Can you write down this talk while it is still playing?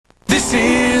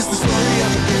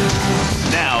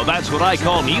Now that's what I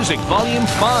call music volume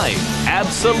 5.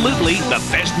 Absolutely the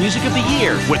best music of the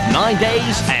year with 9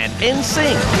 Days and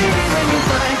NSYNC.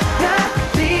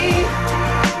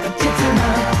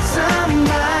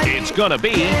 It's gonna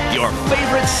be your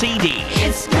favorite CD.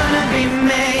 It's gonna be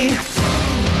me.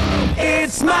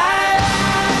 It's my life.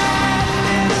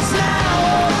 It's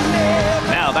now or never.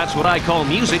 Now that's what I call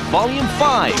music volume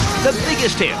 5. The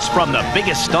biggest hits from the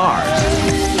biggest stars.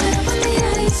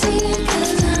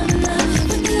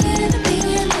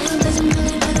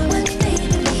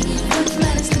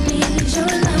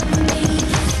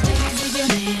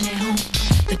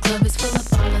 The club is full of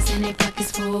ballers and their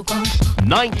pockets full grown.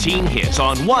 19 hits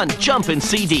on one jumpin'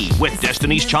 CD with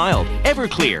Destiny's Child,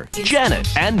 Everclear, Janet,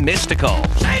 and Mystical.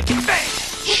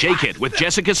 Shake It with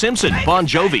Jessica Simpson, Bon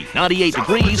Jovi, 98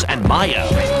 Degrees, and Maya.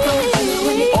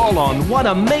 All on one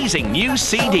amazing new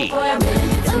CD.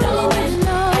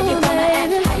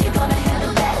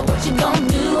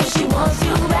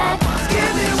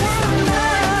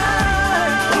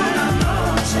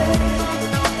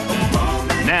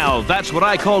 Now that's what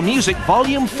I call music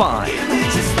volume 5.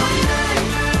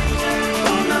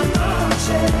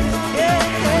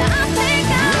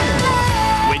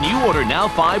 When you order Now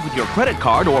 5 with your credit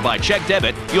card or by check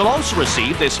debit, you'll also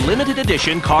receive this limited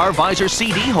edition car visor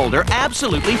CD holder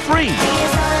absolutely free.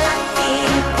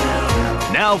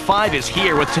 Now 5 is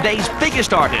here with today's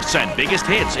biggest artists and biggest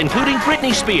hits, including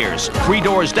Britney Spears, Three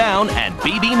Doors Down, and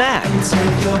BB Mac.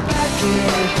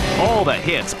 All the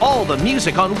hits, all the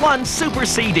music on one super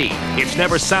CD. It's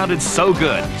never sounded so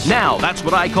good. Now that's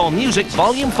what I call music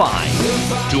volume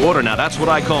 5. To order Now That's What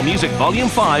I Call Music volume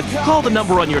 5, call the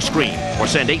number on your screen or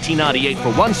send $18.98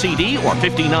 for one CD or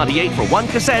 $15.98 for one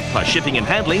cassette plus shipping and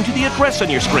handling to the address on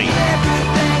your screen.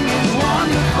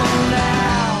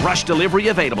 Rush delivery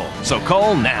available, so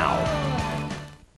call now.